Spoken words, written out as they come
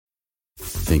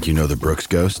Think you know the Brooks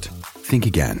Ghost? Think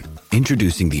again.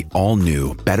 Introducing the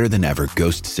all-new, better-than-ever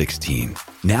Ghost 16.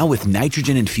 Now with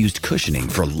nitrogen-infused cushioning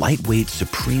for lightweight,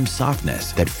 supreme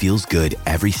softness that feels good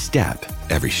every step,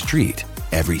 every street,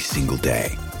 every single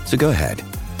day. So go ahead,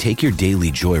 take your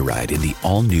daily joyride in the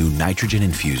all-new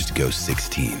nitrogen-infused Ghost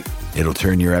 16. It'll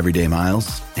turn your everyday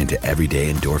miles into everyday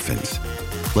endorphins.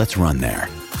 Let's run there.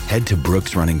 Head to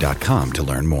brooksrunning.com to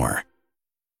learn more.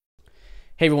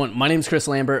 Hey everyone, my name is Chris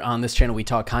Lambert. On this channel we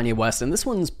talk Kanye West, and this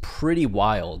one's pretty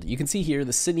wild. You can see here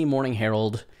the Sydney Morning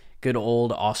Herald, good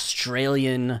old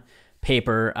Australian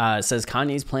paper, says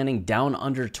Kanye's planning Down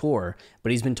Under tour,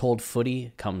 but he's been told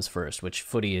footy comes first, which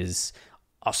footy is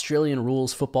Australian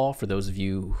rules football, for those of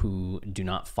you who do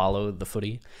not follow the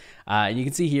footy. And you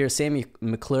can see here Sammy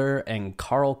McClure and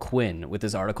Carl Quinn with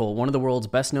this article. One of the world's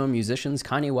best-known musicians,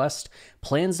 Kanye West,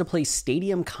 plans to play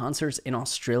stadium concerts in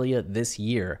Australia this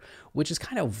year, which is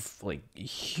kind of like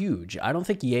huge. I don't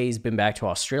think Ye's been back to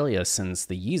Australia since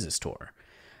the Yeezus tour.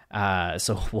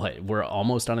 So what, we're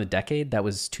almost on a decade? That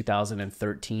was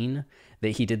 2013 that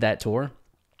he did that tour.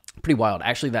 Pretty wild.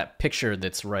 Actually, that picture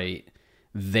that's right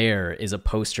there is a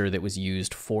poster that was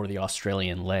used for the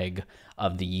Australian leg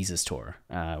of the Yeezus tour,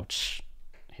 which,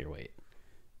 here, wait,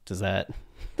 does that,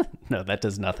 no, that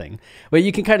does nothing. But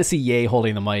you can kind of see Ye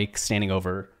holding the mic, standing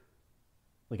over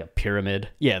like a pyramid.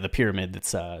 Yeah, the pyramid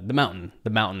that's the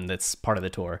mountain that's part of the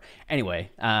tour. Anyway,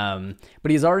 but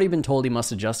he's already been told he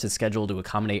must adjust his schedule to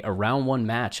accommodate a round one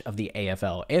match of the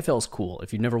AFL. AFL is cool.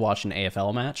 If you've never watched an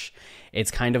AFL match,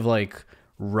 it's kind of like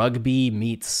rugby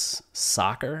meets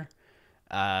soccer.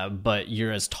 But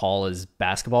you're as tall as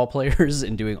basketball players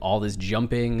and doing all this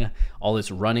jumping, all this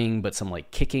running, but some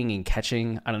like kicking and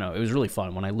catching. I don't know. It was really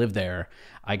fun. When I lived there,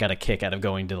 I got a kick out of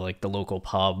going to like the local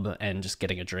pub and just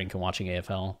getting a drink and watching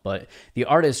AFL. But the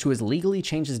artist, who has legally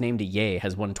changed his name to Ye,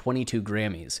 has won 22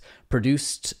 Grammys,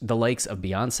 produced the likes of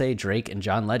Beyonce, Drake, and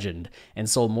John Legend, and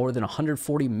sold more than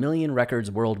 140 million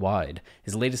records worldwide.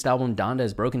 His latest album, Donda,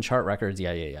 has broken chart records,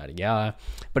 yada.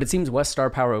 But it seems West's star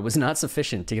power was not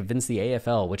sufficient to convince the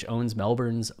AFL, which owns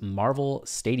Melbourne's Marvel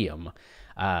Stadium,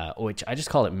 which I just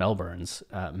call it Melbourne's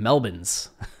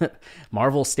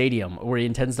Marvel Stadium, where he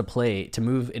intends to play, to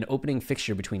move an opening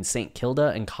fixture between St. Kilda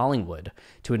and Collingwood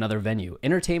to another venue.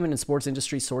 Entertainment and sports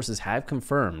industry sources have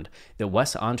confirmed that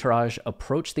West's entourage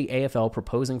approached the AFL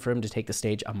proposing for him to take the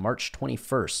stage on March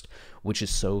 21st, which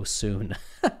is so soon.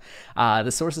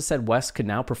 The sources said West would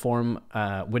now perform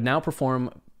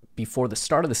before the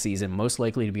start of the season, most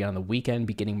likely to be on the weekend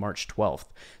beginning March 12th.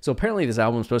 So apparently this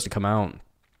album is supposed to come out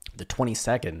the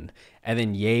 22nd, and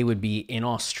then Ye would be in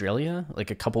Australia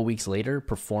like a couple weeks later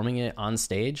performing it on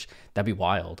stage. That'd be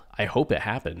wild. I hope it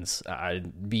happens.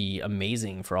 It'd be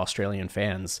amazing for Australian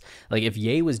fans. Like if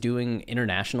Ye was doing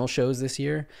international shows this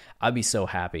year, I'd be so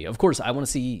happy. Of course, I want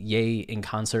to see Ye in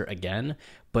concert again,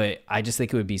 but I just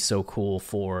think it would be so cool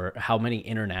for how many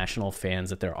international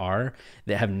fans that there are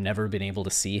that have never been able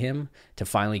to see him, to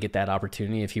finally get that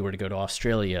opportunity. If he were to go to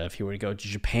Australia, if he were to go to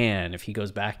Japan, if he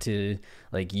goes back to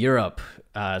like Europe,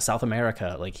 South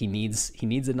America, like he needs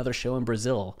another show in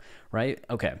Brazil, right?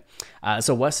 Okay.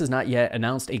 So West has not yet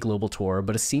announced a global tour,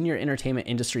 but a senior entertainment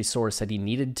industry source said he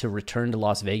needed to return to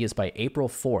Las Vegas by April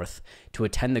 4th to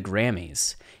attend the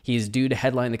Grammys. He is due to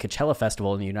headline the Coachella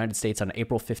Festival in the United States on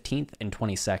April 15th and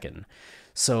 22nd.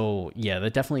 So yeah,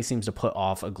 that definitely seems to put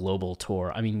off a global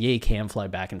tour. I mean, Ye can fly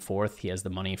back and forth. He has the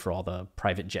money for all the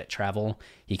private jet travel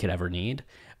he could ever need.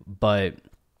 But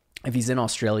if he's in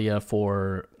Australia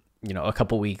for, a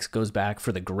couple weeks, goes back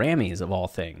for the Grammys of all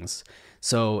things.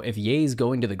 So if Ye's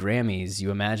going to the Grammys,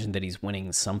 you imagine that he's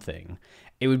winning something.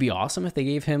 It would be awesome if they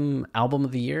gave him Album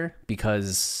of the Year,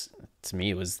 because to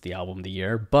me it was the Album of the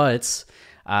Year. But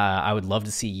I would love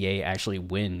to see Ye actually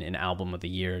win an Album of the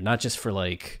Year, not just for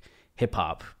like hip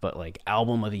hop, but like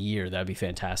Album of the Year. That'd be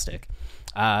fantastic.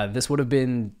 This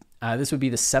would be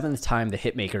the seventh time the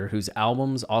hitmaker, whose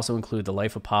albums also include The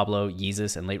Life of Pablo,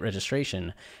 Yeezus, and Late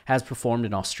Registration, has performed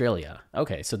in Australia.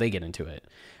 Okay, so they get into it.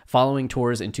 Following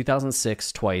tours in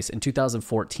 2006 twice, in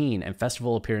 2014, and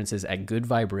festival appearances at Good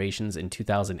Vibrations in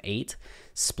 2008,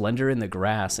 Splendor in the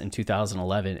Grass in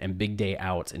 2011, and Big Day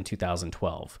Out in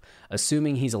 2012.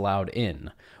 Assuming he's allowed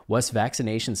in, West's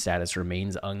vaccination status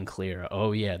remains unclear.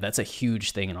 Oh yeah, that's a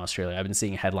huge thing in Australia. I've been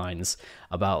seeing headlines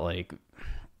about like,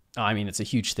 I mean, it's a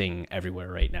huge thing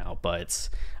everywhere right now, but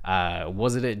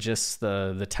wasn't it just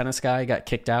the tennis guy got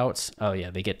kicked out? Oh, yeah,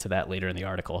 they get to that later in the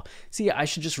article. See, I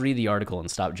should just read the article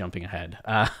and stop jumping ahead.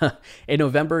 In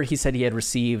November, he said he had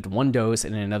received one dose,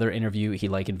 and in another interview, he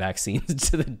likened vaccines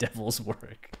to the devil's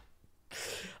work.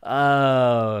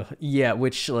 Yeah,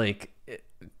 which, like,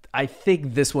 I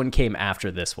think this one came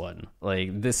after this one.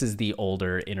 Like, this is the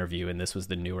older interview, and this was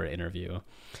the newer interview.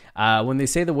 When they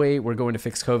say the way we're going to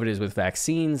fix COVID is with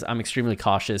vaccines, I'm extremely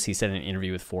cautious, he said in an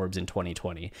interview with Forbes in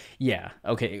 2020. Yeah,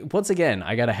 okay. Once again,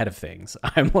 I got ahead of things.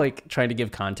 I'm like trying to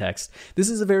give context. This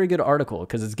is a very good article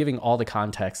because it's giving all the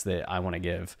context that I want to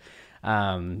give.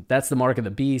 That's the mark of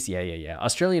the beast. Yeah.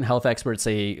 Australian health experts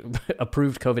say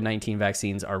approved COVID-19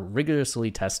 vaccines are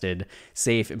rigorously tested,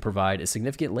 safe, and provide a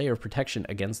significant layer of protection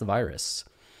against the virus.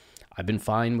 I've been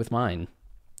fine with mine.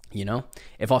 You know,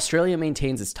 if Australia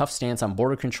maintains its tough stance on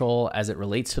border control as it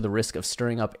relates to the risk of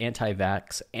stirring up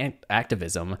anti-vax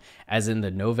activism, as in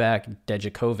the Novak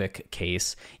Djokovic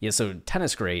case, so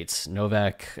tennis greats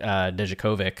Novak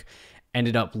Djokovic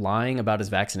ended up lying about his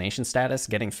vaccination status,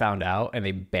 getting found out, and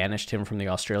they banished him from the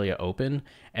Australia Open.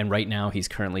 And right now he's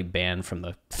currently banned from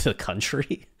the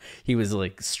country. He was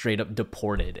like straight up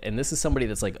deported. And this is somebody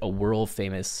that's like a world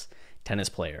famous tennis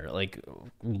player, like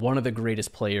one of the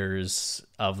greatest players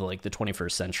of like the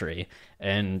 21st century,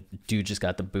 and dude just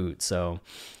got the boot. So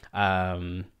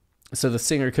the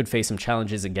singer could face some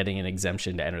challenges in getting an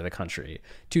exemption to enter the country.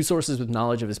 Two sources with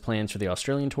knowledge of his plans for the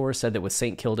Australian tour said that with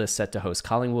St Kilda set to host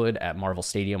Collingwood at Marvel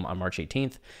Stadium on March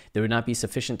 18th, there would not be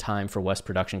sufficient time for West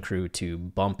production crew to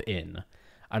bump in.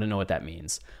 I don't know what that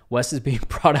means. West is being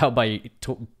brought out by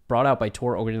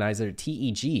tour organizer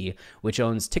TEG, which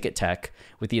owns Ticket Tech,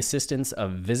 with the assistance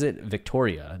of Visit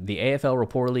Victoria. The AFL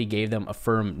reportedly gave them a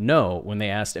firm no when they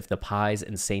asked if the Pies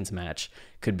and Saints match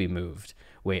could be moved.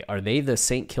 Wait, are they the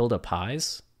St Kilda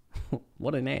Pies?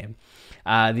 What a name.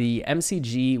 The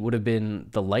MCG would have been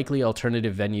the likely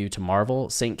alternative venue to Marvel.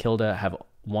 St Kilda have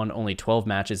won only 12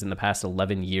 matches in the past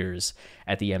 11 years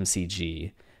at the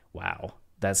MCG. Wow.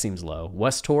 That seems low.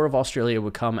 West Tour of Australia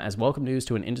would come as welcome news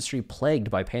to an industry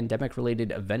plagued by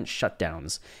pandemic-related event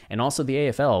shutdowns, and also the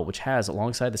AFL, which has,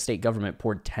 alongside the state government,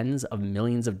 poured tens of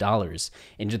millions of dollars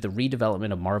into the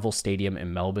redevelopment of Marvel Stadium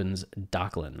in Melbourne's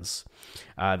Docklands.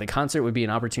 The concert would be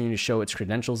an opportunity to show its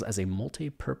credentials as a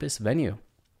multi-purpose venue.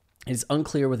 It is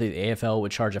unclear whether the AFL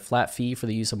would charge a flat fee for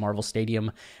the use of Marvel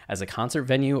Stadium as a concert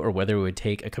venue or whether it would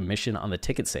take a commission on the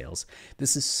ticket sales.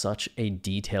 This is such a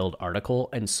detailed article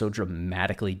and so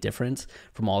dramatically different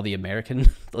from all the American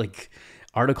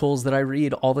articles that I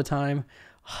read all the time.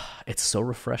 It's so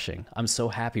refreshing. I'm so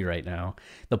happy right now.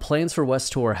 The plans for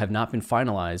West Tour have not been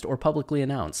finalized or publicly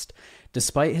announced.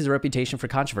 Despite his reputation for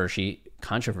controversy,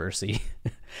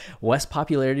 West's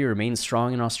popularity remains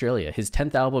strong in Australia. His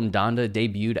 10th album, Donda,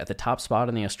 debuted at the top spot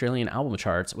on the Australian album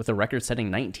charts with a record-setting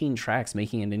 19 tracks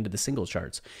making it into the single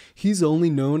charts. He's only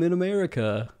known in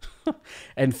America.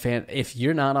 And if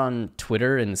you're not on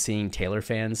Twitter and seeing Taylor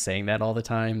fans saying that all the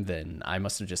time, then I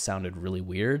must have just sounded really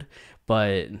weird.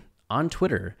 But on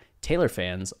Twitter, Taylor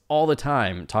fans all the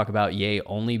time talk about Ye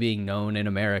only being known in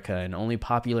America and only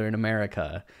popular in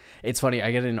America. It's funny,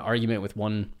 I get in an argument with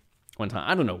one time.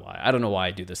 I don't know why. I don't know why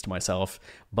I do this to myself,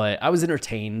 but I was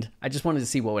entertained. I just wanted to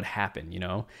see what would happen, you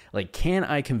know? Like, can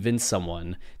I convince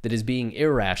someone that is being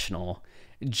irrational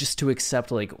just to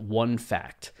accept like one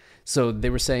fact? So they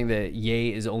were saying that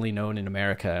Ye is only known in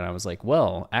America, and I was like,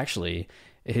 well, actually,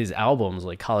 his albums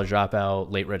like College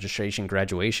Dropout, Late Registration,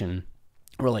 Graduation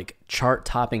were like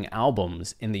chart-topping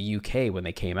albums in the UK when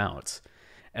they came out.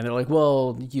 And they're like,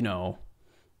 well, you know,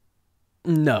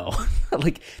 no.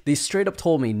 Like, they straight up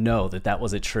told me no, that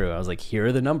wasn't true. I was like, here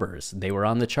are the numbers. They were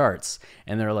on the charts.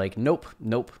 And they're like, nope.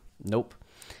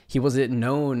 He wasn't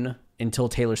known until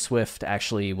Taylor Swift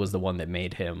actually was the one that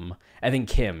made him. I think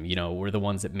Kim, you know, were the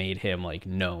ones that made him like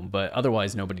known, but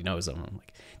otherwise nobody knows him. I'm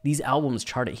like, these albums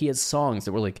charted. He has songs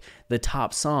that were like the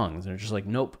top songs. And they're just like,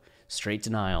 nope, straight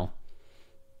denial.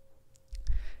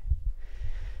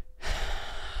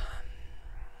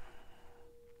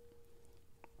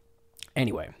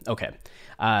 Anyway, okay.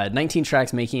 19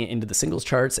 tracks making it into the singles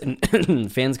charts,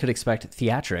 and fans could expect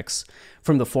theatrics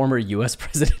from the former U.S.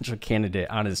 presidential candidate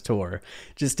on his tour.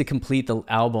 Just to complete the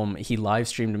album, he live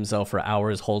streamed himself for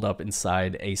hours holed up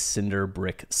inside a cinder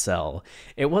brick cell.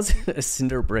 It wasn't a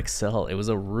cinder brick cell. It was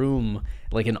a room,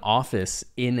 like an office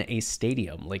in a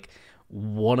stadium, like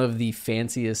one of the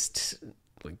fanciest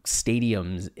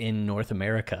stadiums in North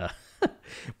America.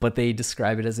 But they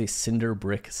describe it as a cinder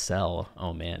brick cell.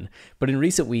 Oh, man. But in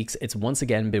recent weeks, it's once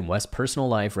again been West's personal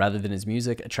life rather than his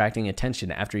music attracting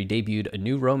attention after he debuted a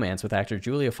new romance with actor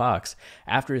Julia Fox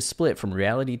after his split from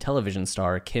reality television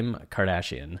star Kim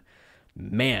Kardashian.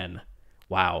 Man,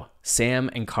 wow. Sam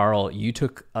and Carl, you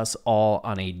took us all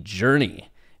on a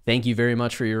journey. Thank you very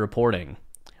much for your reporting.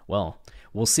 Well,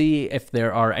 we'll see if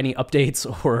there are any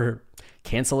updates or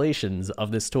cancellations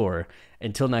of this tour.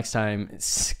 Until next time,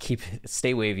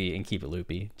 stay wavy and keep it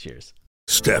loopy. Cheers.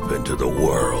 Step into the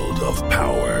world of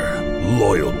power,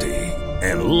 loyalty,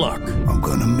 and luck. I'm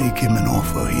gonna make him an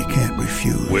offer he can't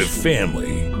refuse. With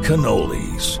family,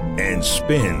 cannolis, and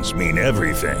spins mean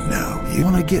everything. Now, you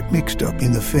wanna get mixed up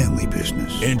in the family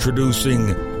business. Introducing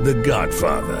The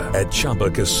Godfather at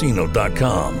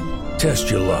ChumbaCasino.com.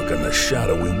 Test your luck in the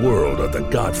shadowy world of The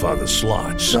Godfather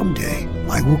slot. Someday,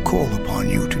 I will call upon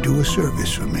you to do a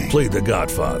service for me. Play The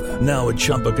Godfather now at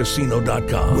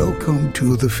ChumbaCasino.com. Welcome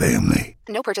to the family.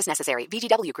 No purchase necessary.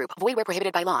 VGW Group. Void where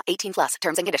prohibited by law. 18+.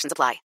 Terms and conditions apply.